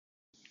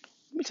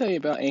me tell you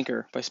about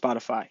Anchor by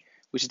Spotify,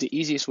 which is the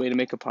easiest way to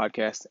make a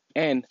podcast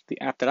and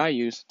the app that I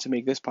use to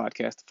make this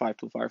podcast, The 5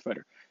 Tool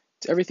Firefighter.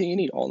 It's everything you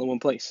need all in one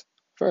place.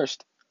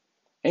 First,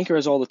 Anchor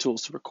has all the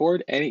tools to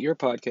record, edit your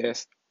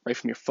podcast right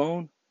from your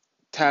phone,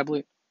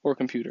 tablet, or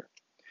computer.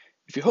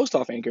 If you host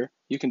off Anchor,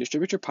 you can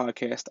distribute your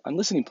podcast on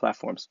listening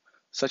platforms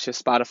such as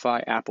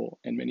Spotify, Apple,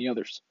 and many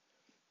others.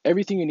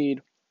 Everything you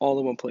need all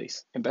in one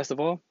place. And best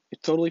of all,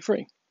 it's totally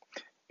free.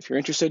 If you're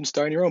interested in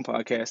starting your own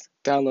podcast,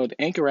 download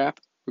the Anchor app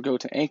or go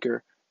to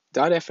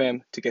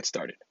anchor.fm to get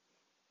started.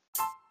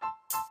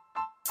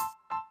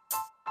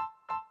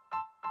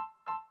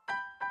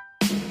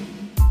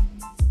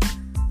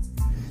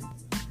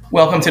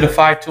 Welcome to the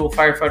 5 Tool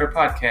Firefighter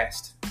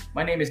Podcast.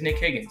 My name is Nick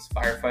Higgins,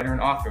 firefighter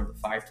and author of the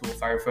 5 Tool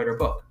Firefighter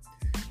book.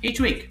 Each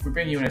week, we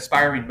bring you an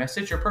inspiring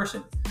message or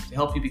person to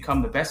help you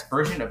become the best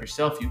version of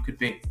yourself you could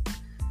be.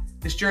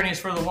 This journey is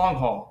for the long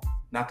haul,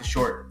 not the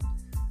short.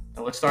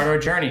 Now let's start our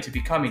journey to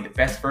becoming the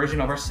best version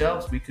of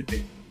ourselves we could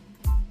be.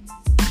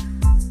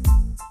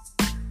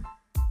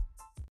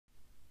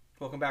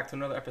 Welcome back to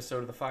another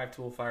episode of the 5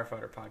 Tool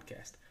Firefighter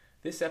Podcast.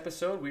 This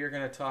episode, we are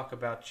going to talk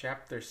about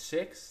Chapter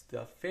 6,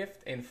 the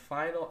fifth and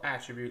final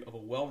attribute of a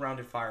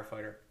well-rounded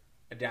firefighter,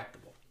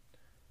 adaptable.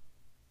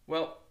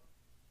 Well,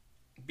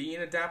 being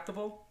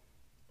adaptable,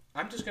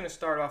 I'm just going to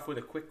start off with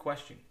a quick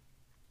question.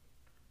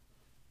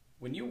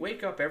 When you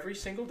wake up every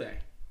single day,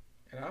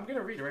 and I'm going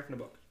to read it right from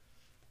the book.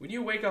 When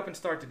you wake up and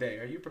start the day,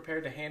 are you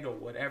prepared to handle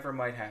whatever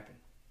might happen?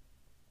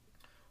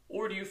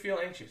 Or do you feel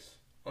anxious,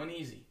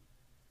 uneasy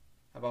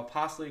about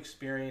possibly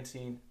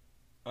experiencing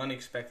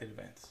unexpected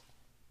events?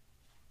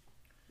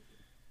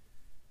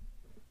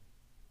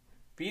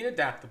 Being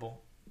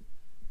adaptable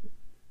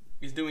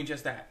is doing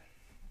just that.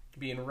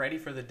 Being ready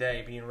for the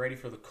day, being ready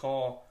for the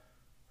call,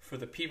 for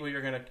the people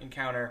you're going to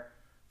encounter,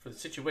 for the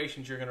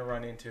situations you're going to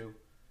run into,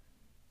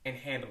 and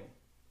handle them.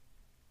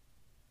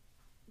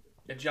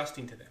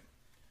 Adjusting to them.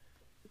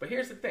 But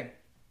here's the thing.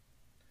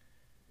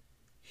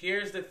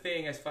 Here's the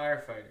thing as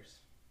firefighters.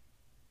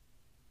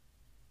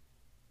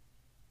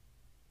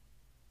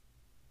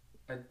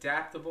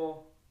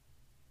 Adaptable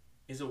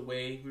is a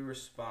way we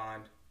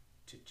respond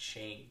to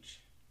change.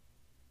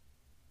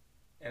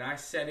 And I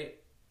said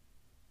it,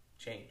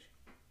 change.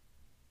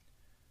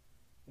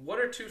 What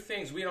are two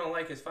things we don't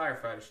like as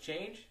firefighters?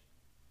 Change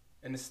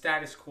and the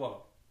status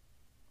quo.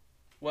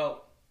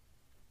 Well,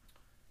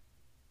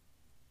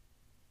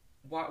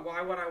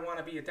 why would I want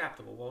to be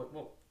adaptable?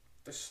 Well,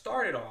 to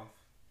start it off,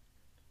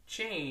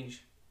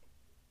 change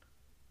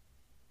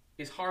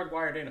is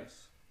hardwired in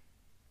us.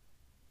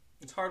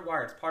 It's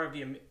hardwired. It's part of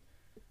the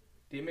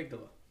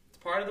amygdala. It's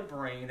part of the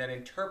brain that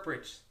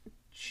interprets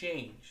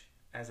change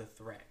as a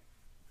threat.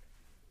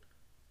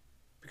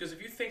 Because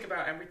if you think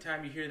about every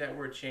time you hear that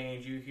word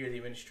change, you hear the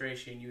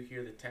administration, you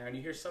hear the town,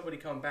 you hear somebody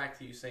come back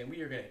to you saying,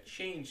 we are going to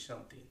change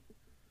something.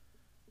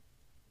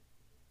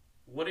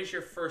 What is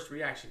your first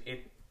reaction?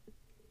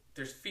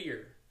 There's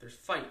fear, there's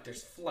fight,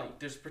 there's flight,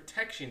 there's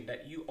protection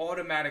that you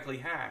automatically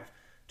have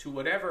to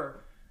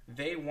whatever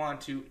they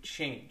want to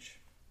change.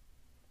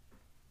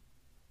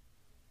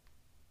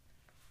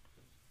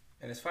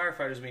 And as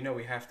firefighters, we know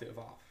we have to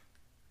evolve.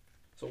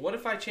 So what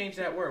if I change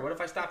that word? What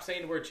if I stop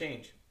saying the word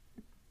change?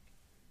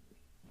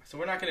 So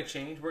we're not going to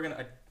change. We're going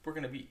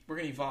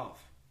to evolve.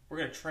 We're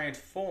going to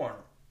transform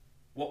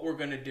what we're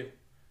going to do.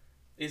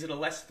 Is it a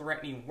less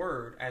threatening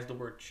word as the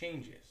word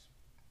changes?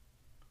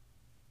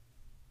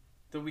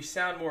 Do we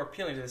sound more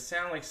appealing? Does it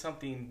sound like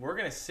something we're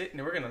going to sit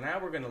and we're going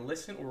to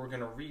listen, or we're going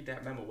to read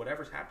that memo?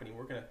 Whatever's happening,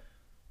 we're going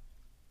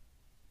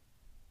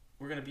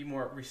to be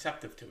more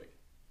receptive to it.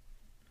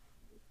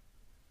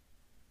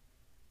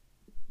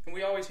 And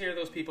we always hear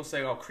those people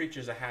say, oh,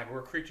 creatures of habit.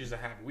 We're creatures of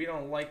habit. We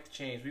don't like to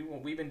change.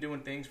 We've been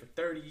doing things for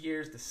 30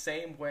 years the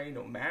same way,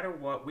 no matter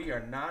what. We are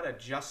not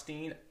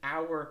adjusting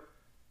our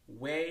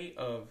way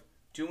of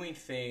doing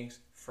things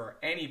for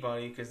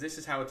anybody because this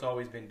is how it's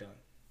always been done.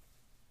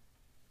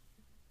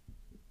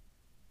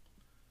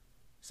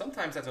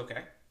 Sometimes that's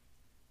okay.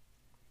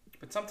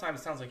 But sometimes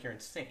it sounds like you're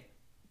insane.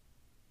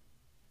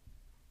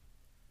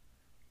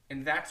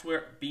 And that's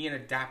where being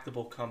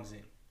adaptable comes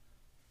in.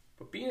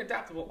 But being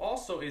adaptable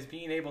also is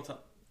being able to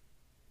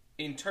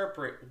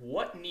interpret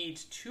what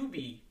needs to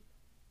be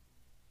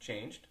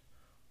changed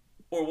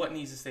or what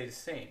needs to stay the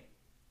same.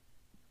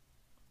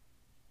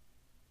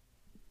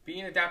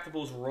 Being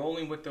adaptable is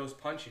rolling with those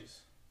punches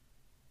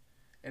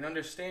and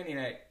understanding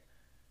that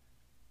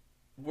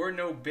we're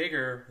no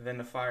bigger than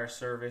the fire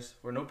service.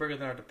 We're no bigger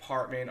than our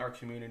department, our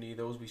community,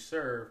 those we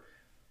serve.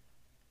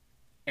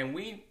 And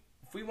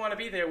if we want to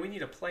be there, we need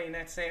to play in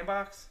that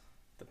sandbox.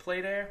 To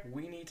play there,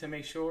 we need to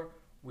make sure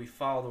we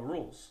follow the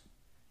rules.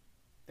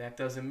 That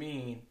doesn't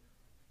mean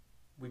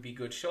we be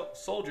good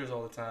soldiers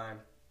all the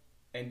time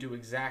and do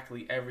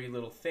exactly every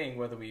little thing,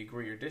 whether we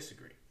agree or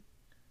disagree.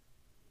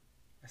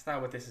 That's not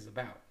what this is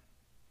about.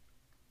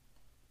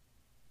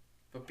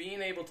 But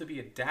being able to be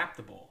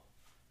adaptable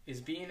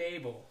is being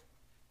able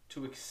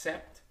to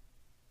accept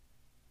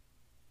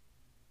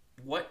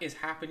what is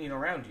happening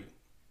around you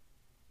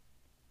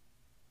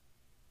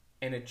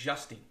and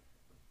adjusting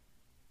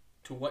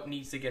to what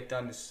needs to get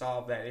done to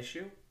solve that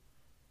issue,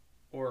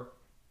 or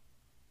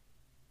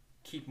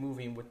keep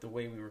moving with the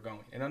way we were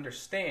going and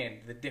understand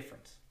the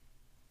difference.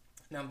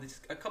 Now,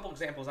 a couple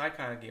examples I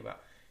kind of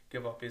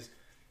give up is,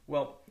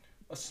 well,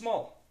 a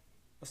small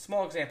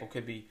example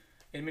could be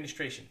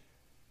administration.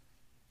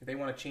 If they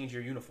want to change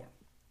your uniform,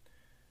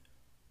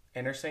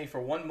 and they're saying for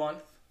 1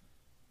 month,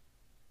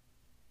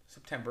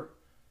 September,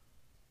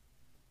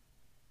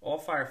 all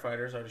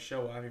firefighters are to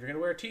show up. If you're going to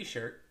wear a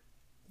t-shirt,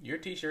 your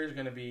t-shirt is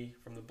going to be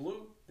from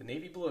the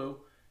navy blue,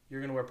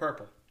 you're going to wear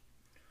purple.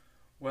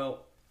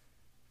 Well,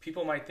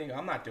 people might think,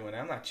 I'm not doing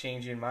that. I'm not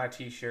changing my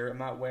t-shirt. I'm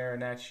not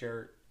wearing that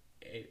shirt.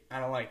 I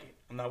don't like it.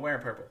 I'm not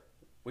wearing purple.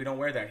 We don't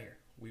wear that here.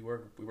 We wear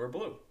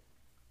blue.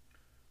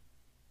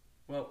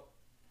 Well,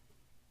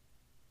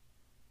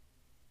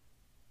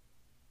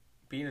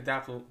 being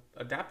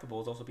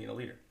adaptable is also being a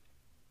leader.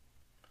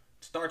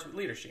 It starts with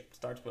leadership. It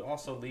starts with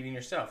also leading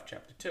yourself,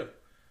 chapter 2.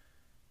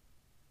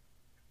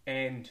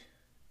 And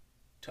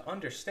to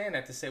understand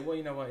that, to say, well,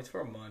 you know what, it's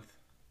for a month.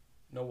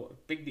 No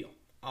big deal.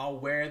 I'll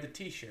wear the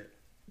t-shirt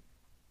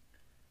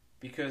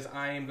because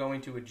I am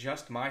going to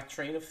adjust my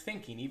train of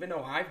thinking, even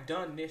though I've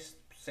done this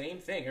same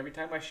thing every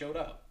time I showed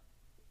up.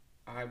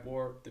 I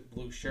wore the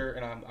blue shirt,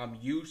 and I'm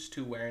used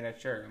to wearing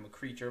that shirt. I'm a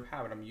creature of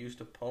habit. I'm used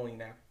to pulling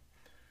that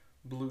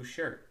blue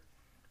shirt.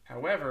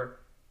 However,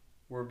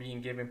 we're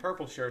being given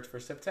purple shirts for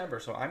September,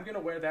 so I'm going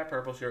to wear that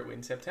purple shirt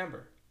in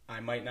September. I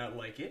might not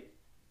like it.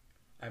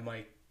 I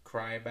might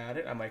cry about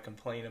it. I might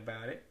complain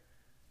about it.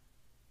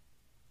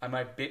 I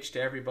might bitch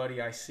to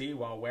everybody I see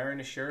while wearing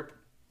the shirt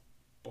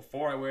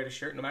before I wear the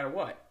shirt, no matter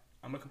what.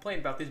 I'm going to complain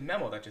about this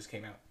memo that just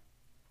came out.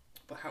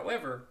 But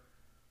however,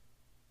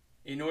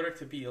 in order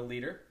to be a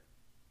leader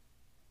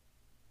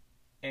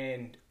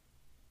and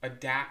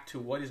adapt to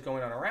what is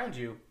going on around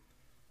you,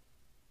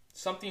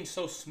 something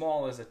so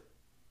small as a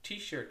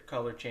t-shirt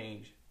color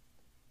change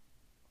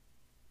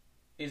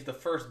is the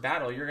first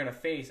battle you're going to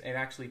face, and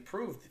actually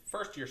prove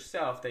first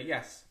yourself that,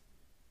 yes,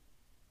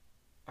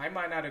 I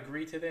might not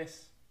agree to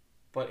this,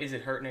 but is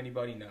it hurting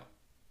anybody? No.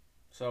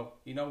 So,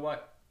 you know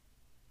what?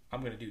 I'm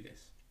going to do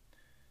this.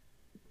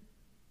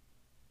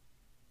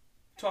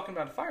 Talking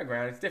about the fire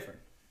ground, it's different.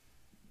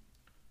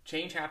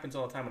 Change happens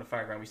all the time on the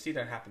fire ground. We see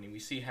that happening. We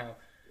see how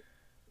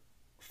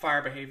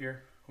fire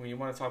behavior, when you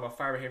want to talk about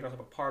fire behavior, talk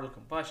about particle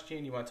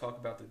combustion, you want to talk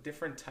about the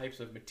different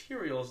types of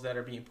materials that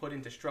are being put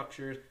into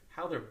structures,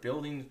 how they're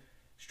building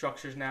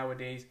structures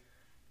nowadays.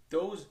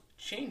 Those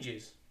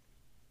changes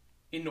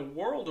in the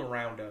world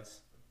around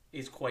us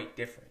is quite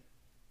different.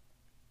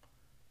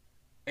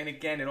 And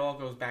again, it all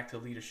goes back to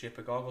leadership.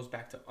 It all goes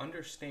back to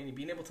understanding,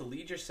 being able to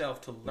lead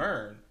yourself to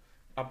learn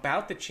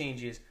about the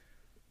changes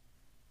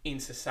in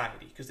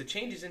society. Because the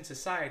changes in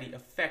society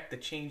affect the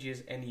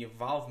changes and the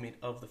evolvement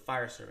of the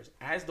fire service.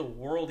 As the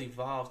world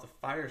evolves, the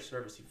fire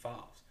service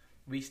evolves.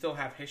 We still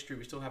have history.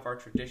 We still have our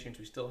traditions.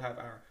 We still have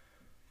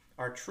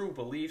our true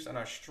beliefs and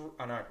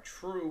our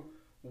true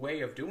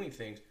way of doing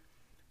things.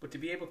 But to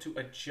be able to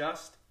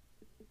adjust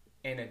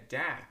and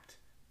adapt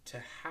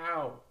to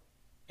how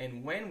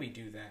and when we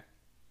do that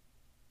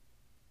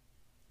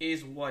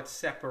is what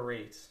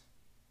separates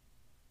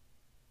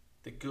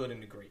the good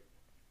and the great.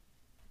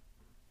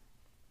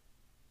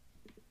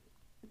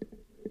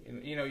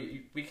 You know,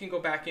 we can go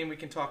back in, we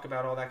can talk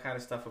about all that kind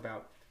of stuff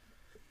about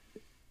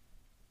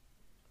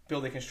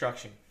building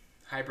construction,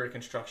 hybrid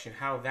construction,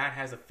 how that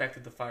has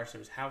affected the fire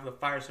service, how the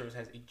fire service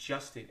has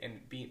adjusted and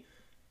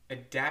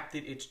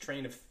adapted its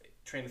train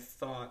of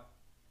thought,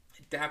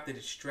 adapted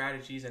its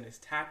strategies and its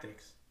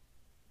tactics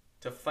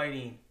to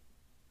fighting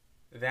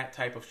that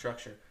type of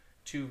structure,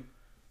 to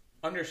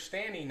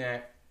understanding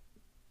that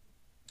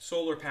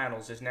solar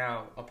panels is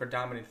now a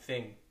predominant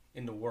thing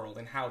in the world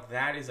and how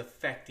that is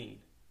affecting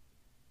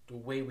the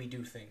way we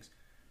do things.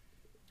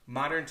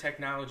 Modern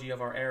technology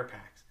of our air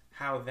packs,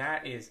 how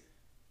that is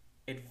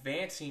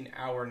advancing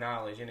our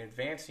knowledge and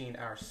advancing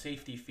our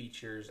safety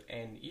features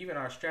and even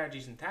our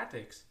strategies and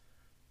tactics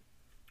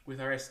with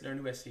our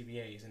new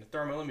SCBAs and the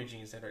thermal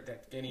imagings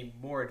that's getting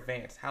more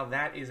advanced. How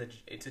that is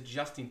it's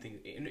adjusting things.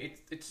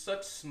 It's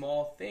such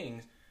small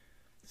things.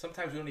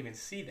 Sometimes we don't even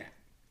see that.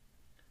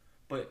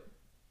 But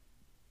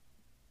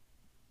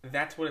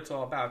that's what it's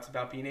all about. It's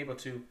about being able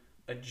to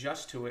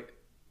adjust to it,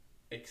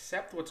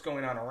 accept what's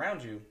going on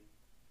around you,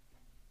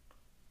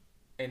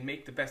 and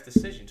make the best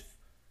decisions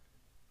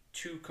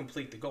to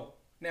complete the goal.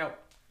 Now,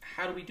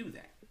 how do we do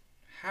that?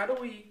 How do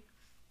we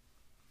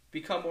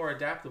become more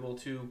adaptable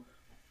to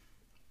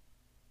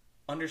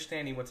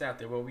understanding what's out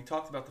there? Well, we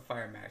talked about the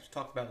fire match, we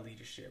talked about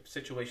leadership,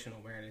 situational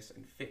awareness,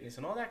 and fitness,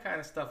 and all that kind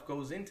of stuff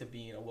goes into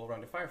being a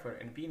well-rounded firefighter.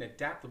 And being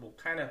adaptable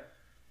kind of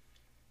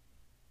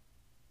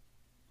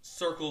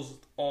circles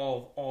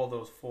all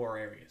those four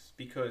areas,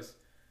 because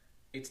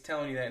it's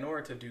telling you that in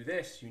order to do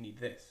this, you need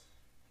this.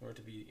 In order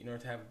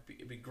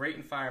to be great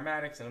in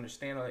firematics and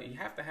understand all that, you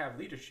have to have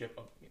leadership,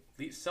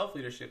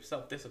 self-leadership,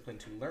 self-discipline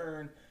to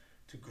learn,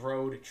 to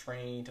grow, to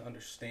train, to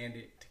understand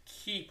it, to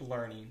keep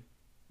learning.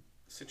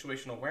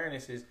 Situational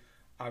awareness is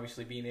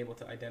obviously being able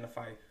to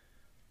identify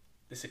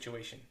the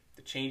situation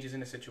the changes in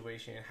the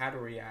situation, and how to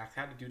react,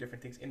 how to do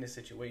different things in the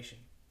situation.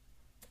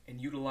 And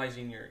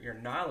utilizing your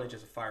knowledge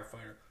as a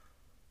firefighter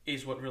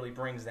is what really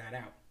brings that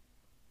out.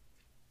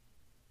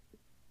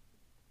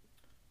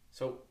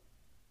 So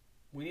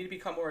we need to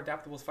become more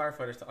adaptable as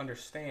firefighters to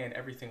understand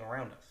everything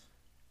around us.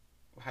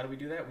 How do we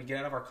do that? We get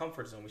out of our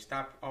comfort zone. We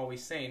stop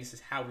always saying this is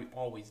how we've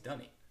always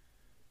done it.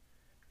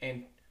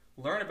 And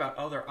learn about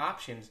other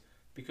options,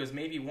 because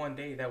maybe one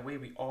day that way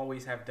we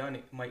always have done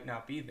it might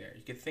not be there.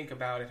 You could think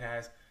about it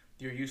as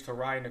you're used to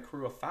riding a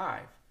crew of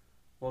 5.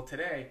 Well,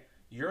 today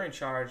you're in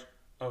charge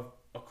of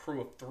a crew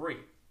of 3.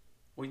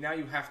 Well, now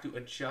you have to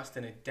adjust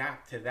and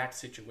adapt to that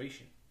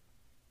situation.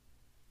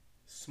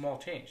 Small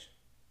change.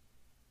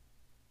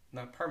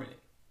 Not permanent.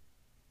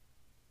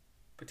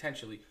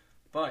 Potentially.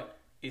 But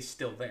is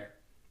still there.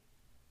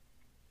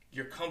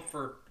 Your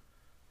comfort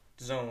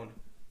zone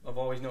of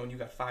always knowing you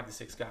got 5 to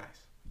 6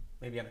 guys.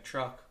 Maybe on a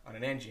truck, on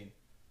an engine.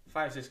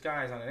 5, 6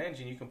 guys on an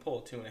engine, you can pull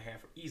a 2.5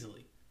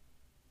 easily.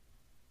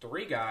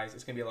 3 guys,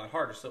 it's going to be a lot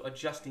harder. So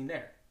adjusting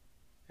there.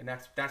 And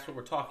that's what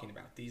we're talking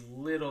about. These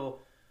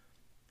little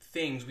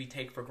things we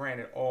take for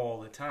granted all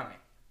the time.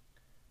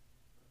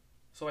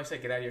 So I say,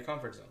 get out of your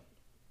comfort zone.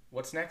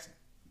 What's next?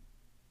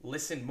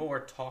 Listen more,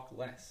 talk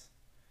less.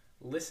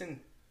 Listen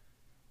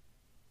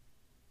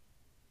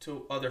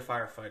to other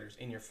firefighters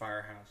in your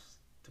firehouse,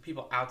 to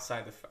people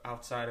outside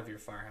of your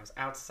firehouse,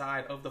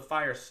 outside of the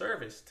fire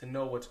service, to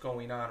know what's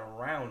going on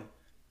around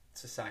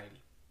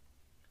society.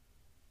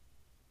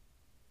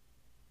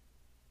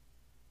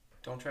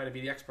 Don't try to be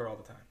the expert all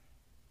the time.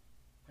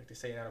 Like they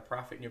say, you're not a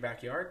prophet in your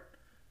backyard.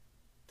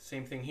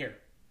 Same thing here.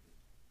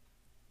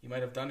 You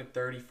might have done it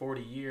 30,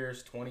 40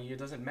 years, 20 years,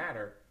 doesn't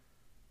matter.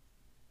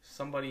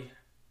 Somebody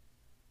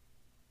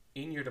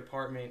in your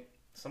department,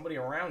 somebody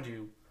around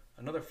you,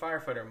 another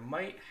firefighter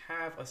might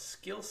have a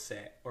skill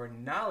set or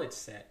knowledge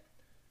set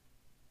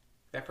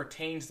that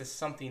pertains to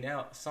something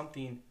else,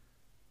 something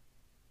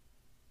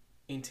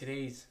in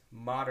today's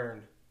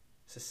modern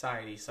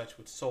society, such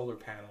with solar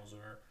panels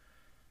or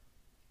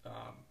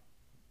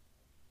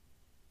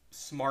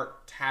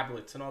smart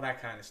tablets and all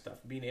that kind of stuff.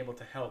 Being able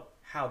to help,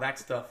 how that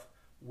stuff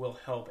will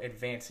help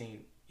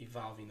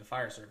evolving the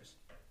fire service,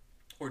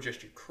 or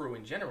just your crew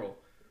in general.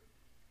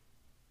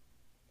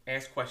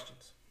 Ask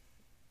questions.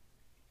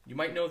 You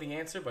might know the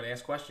answer, but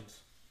ask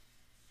questions.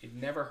 It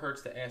never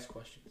hurts to ask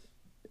questions.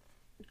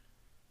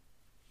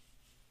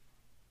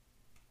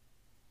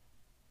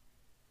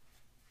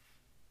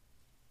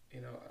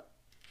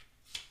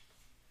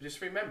 Just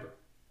remember,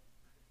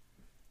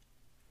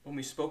 when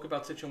we spoke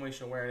about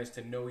situational awareness,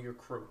 to know your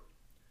crew.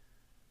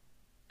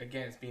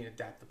 Again, it's being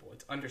adaptable.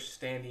 It's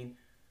understanding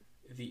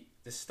the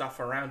stuff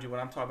around you.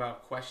 When I'm talking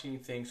about questioning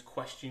things,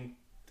 question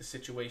the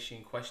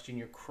situation, question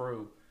your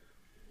crew.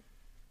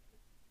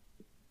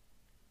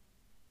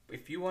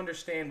 If you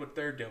understand what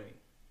they're doing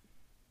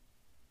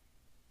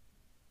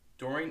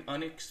during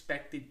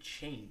unexpected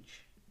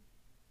change,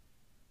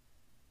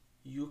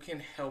 you can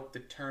help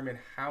determine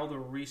how the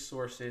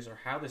resources or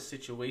how the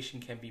situation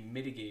can be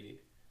mitigated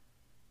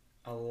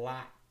a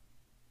lot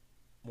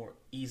more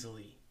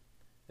easily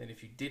than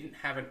if you didn't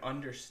have an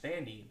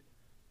understanding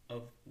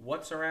of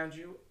what's around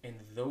you and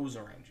those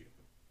around you.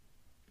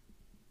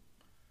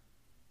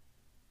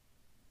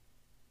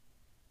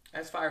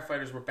 As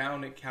firefighters, we're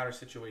bound to encounter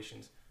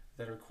situations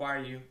that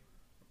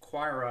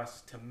require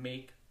us to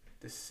make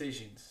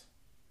decisions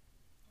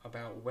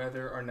about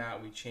whether or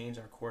not we change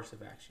our course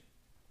of action.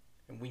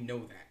 And we know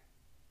that.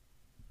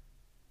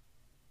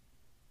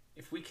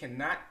 If we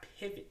cannot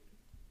pivot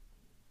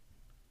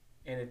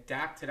and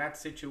adapt to that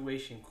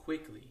situation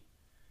quickly,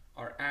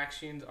 our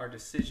actions, our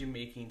decision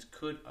makings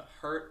could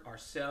hurt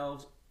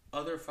ourselves,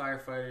 other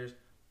firefighters,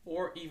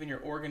 or even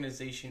your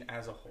organization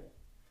as a whole.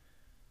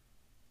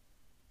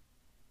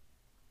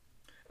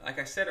 Like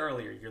I said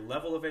earlier, your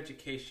level of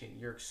education,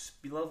 your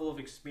level of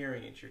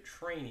experience, your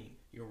training,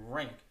 your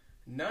rank,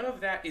 none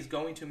of that is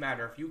going to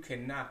matter if you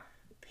cannot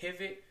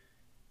pivot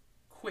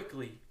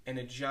quickly and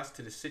adjust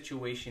to the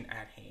situation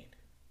at hand.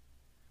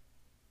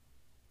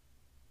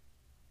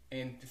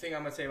 And the thing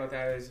I'm going to say about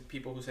that is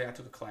people who say, I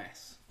took a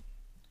class.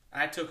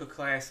 I took a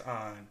class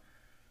on,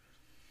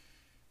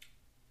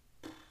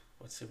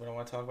 let's see what I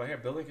want to talk about here.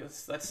 Building,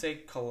 let's say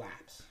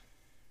collapse.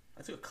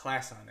 I took a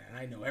class on that, and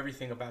I know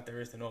everything about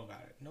there is to know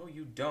about it. No,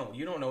 you don't.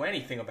 You don't know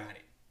anything about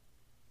it.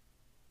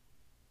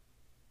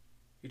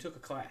 You took a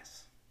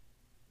class.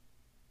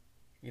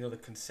 You know the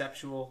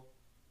conceptual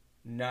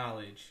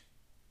knowledge,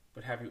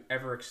 but have you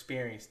ever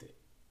experienced it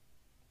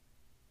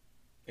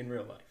in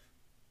real life?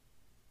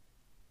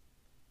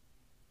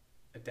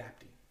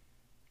 Adapting,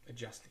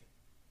 adjusting.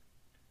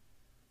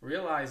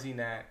 Realizing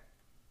that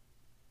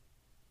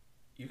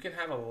you can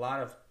have a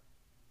lot of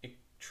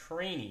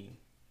training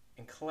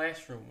and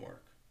classroom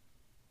work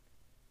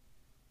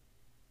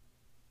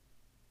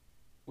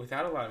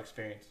without a lot of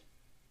experience,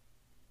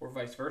 or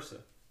vice versa.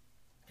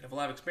 You have a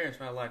lot of experience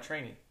without a lot of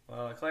training,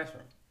 without a lot of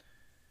classroom.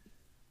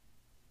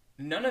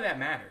 None of that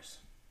matters.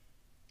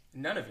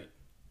 None of it.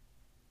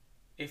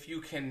 If you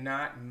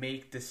cannot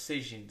make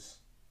decisions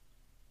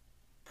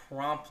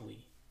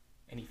promptly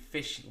and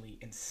efficiently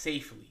and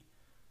safely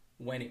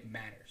when it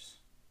matters.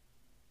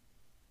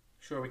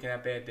 Sure, we can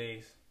have bad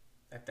days.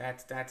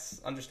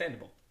 That's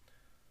understandable.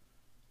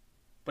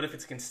 But if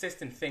it's a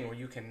consistent thing where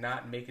you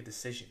cannot make a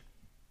decision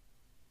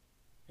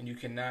and you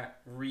cannot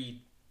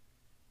read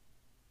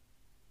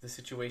the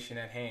situation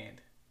at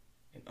hand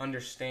and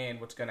understand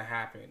what's going to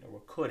happen or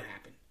what could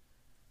happen,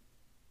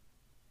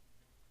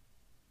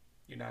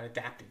 you're not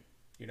adapting,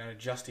 you're not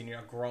adjusting, you're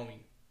not growing,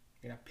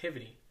 you're not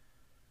pivoting,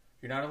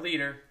 you're not a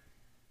leader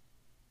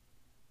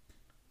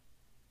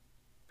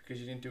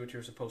because you didn't do what you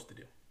were supposed to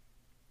do.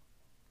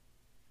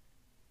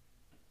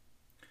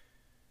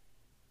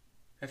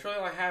 That's really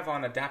all I have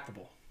on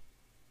Adaptable.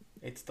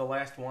 It's the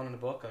last one in the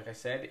book. Like I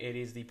said, it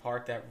is the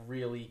part that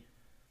really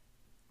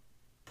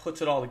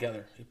puts it all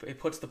together. It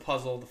puts the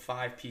puzzle, the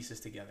 5 pieces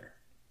together.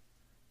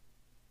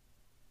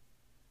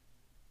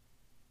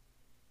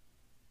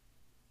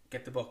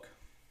 Get the book.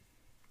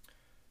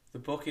 The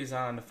book is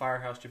on the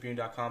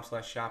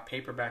firehousetribune.com/shop,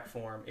 paperback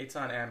form. It's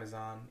on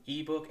Amazon,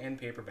 ebook and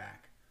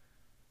paperback.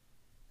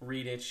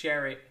 Read it,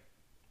 share it.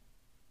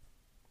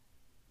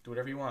 Do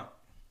whatever you want.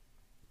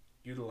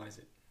 Utilize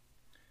it.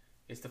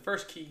 It's the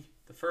first key,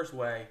 the first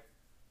way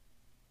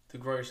to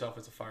grow yourself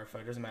as a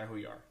firefighter. Doesn't matter who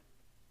you are.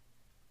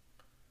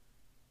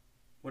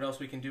 What else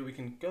we can do? We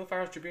can go to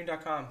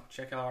firehousetribune.com,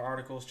 check out our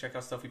articles, check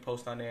out stuff we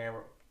post on there,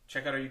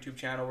 check out our YouTube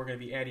channel. We're going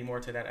to be adding more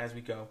to that as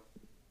we go.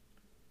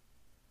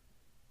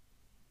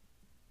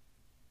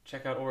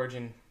 Check out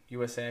Origin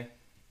USA.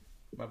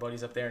 My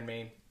buddies up there in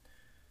Maine.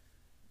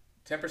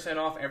 10%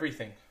 off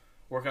everything.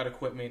 Workout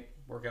equipment,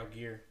 workout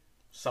gear,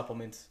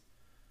 supplements,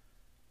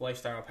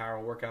 lifestyle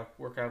apparel,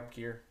 workout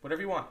gear,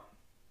 whatever you want.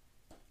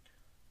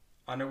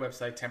 On their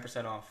website,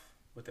 10% off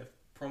with the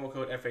promo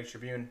code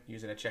FHTribune.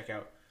 Use it at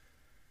checkout.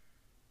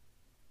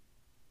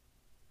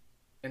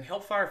 And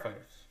help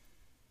firefighters.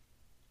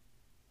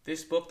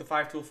 This book, The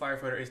 5-Tool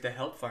Firefighter, is to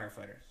help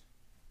firefighters.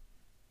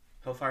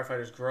 Help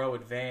firefighters grow,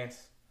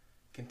 advance,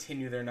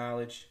 continue their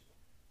knowledge,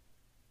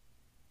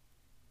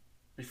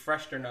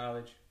 refresh their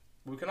knowledge.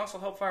 We can also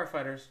help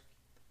firefighters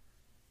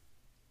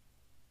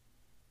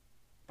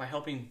by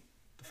helping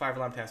the Fire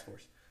Alarm Task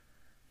Force.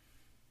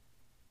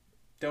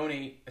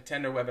 Donate,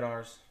 attend their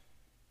webinars.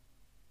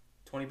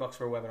 $20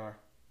 for a webinar.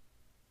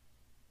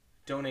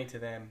 Donate to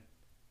them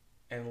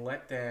and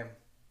let them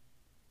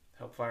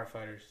help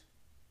firefighters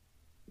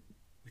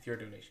with your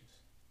donations.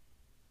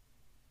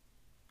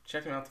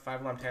 Check them out. The Fire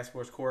Alarm Task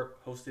Force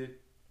Court hosted.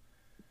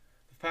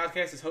 The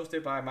podcast is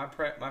hosted by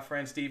my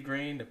friend Steve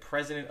Green, the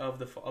president of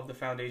the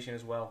foundation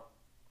as well.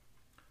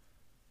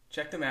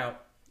 Check them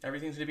out.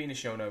 Everything's going to be in the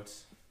show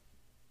notes.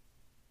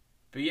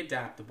 Be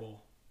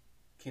adaptable.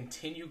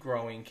 Continue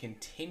growing.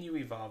 Continue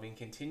evolving.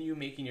 Continue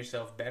making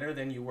yourself better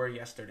than you were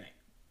yesterday.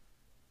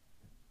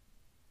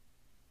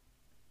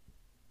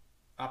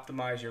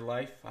 Optimize your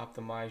life.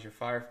 Optimize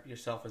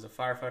yourself as a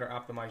firefighter.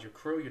 Optimize your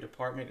crew, your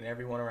department, and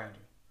everyone around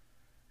you.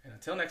 And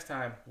until next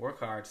time, work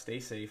hard, stay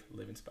safe,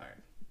 live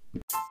inspired.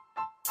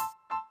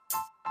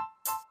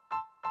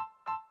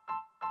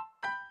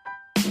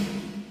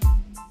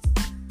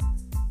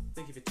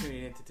 Thank you for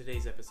tuning in to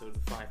today's episode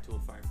of the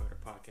 5-Tool Firefighter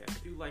Podcast.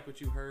 If you like what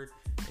you heard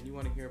and you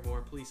want to hear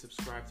more, please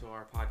subscribe to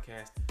our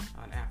podcast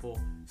on Apple,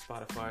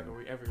 Spotify, or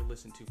wherever you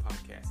listen to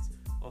podcasts.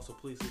 Also,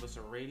 please leave us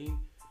a rating.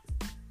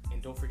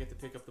 And don't forget to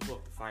pick up the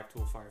book, The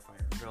 5-Tool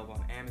Firefighter, available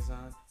on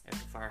Amazon at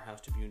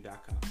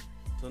thefirehousetribune.com.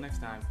 Until next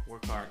time,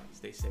 work hard,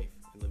 stay safe,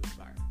 and live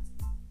inspired.